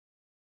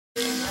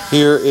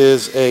Here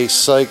is a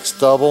Sykes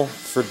double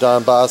for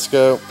Don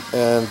Bosco,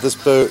 and this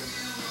boat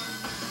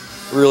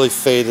really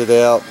faded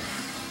out,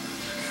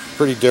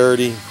 pretty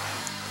dirty,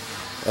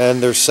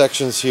 and there's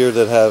sections here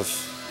that have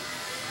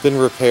been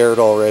repaired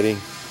already,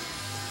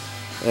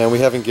 and we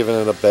haven't given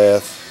it a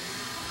bath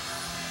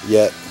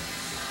yet.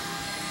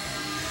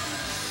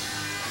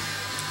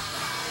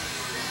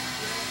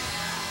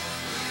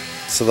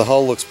 So the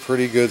hull looks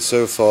pretty good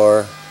so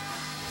far.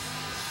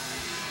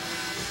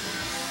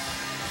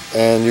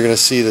 And you're going to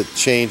see the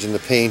change in the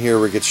paint here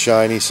where it gets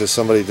shiny, so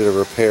somebody did a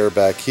repair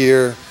back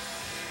here.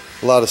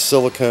 A lot of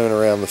silicone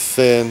around the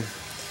fin.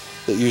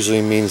 That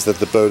usually means that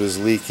the boat is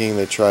leaking.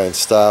 They try and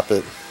stop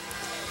it.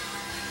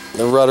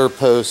 The rudder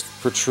post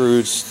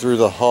protrudes through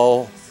the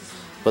hull,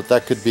 but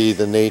that could be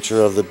the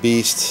nature of the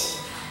beast.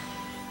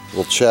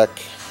 We'll check.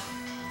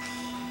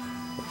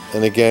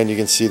 And again, you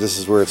can see this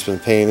is where it's been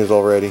painted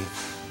already.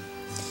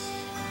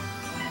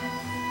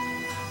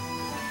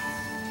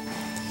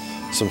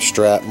 Some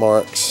strap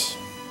marks.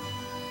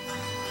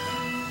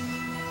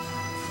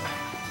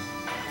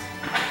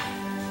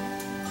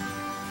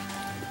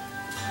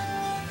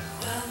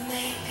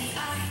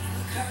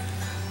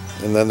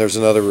 And then there's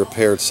another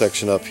repaired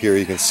section up here.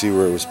 You can see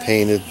where it was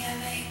painted.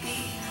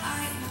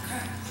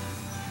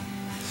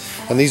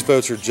 And these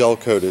boats are gel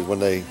coated when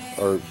they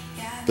are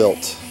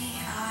built.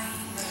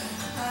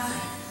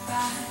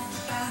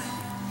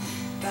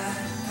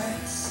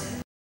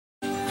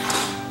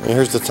 And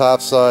here's the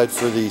top side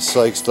for the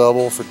Sykes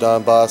double for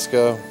Don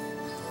Bosco.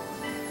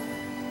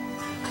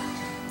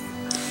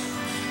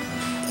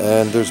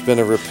 And there's been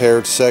a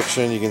repaired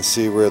section. You can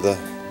see where the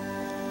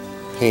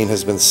paint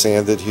has been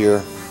sanded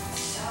here.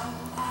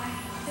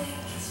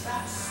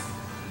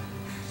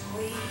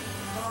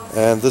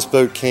 And this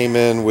boat came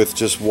in with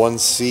just one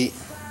seat.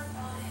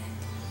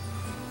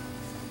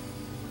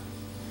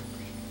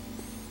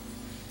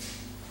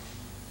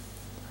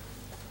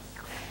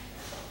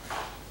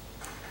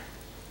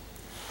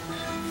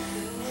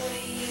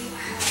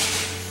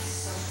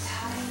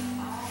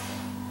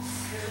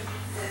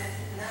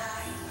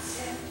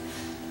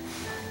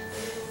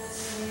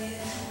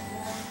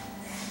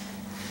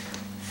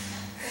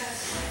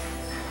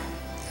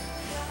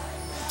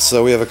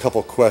 So we have a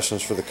couple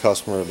questions for the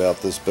customer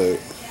about this boat.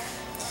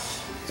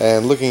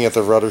 And looking at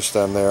the rudder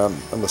stem there,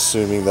 I'm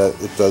assuming that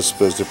it does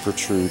supposed to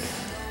protrude.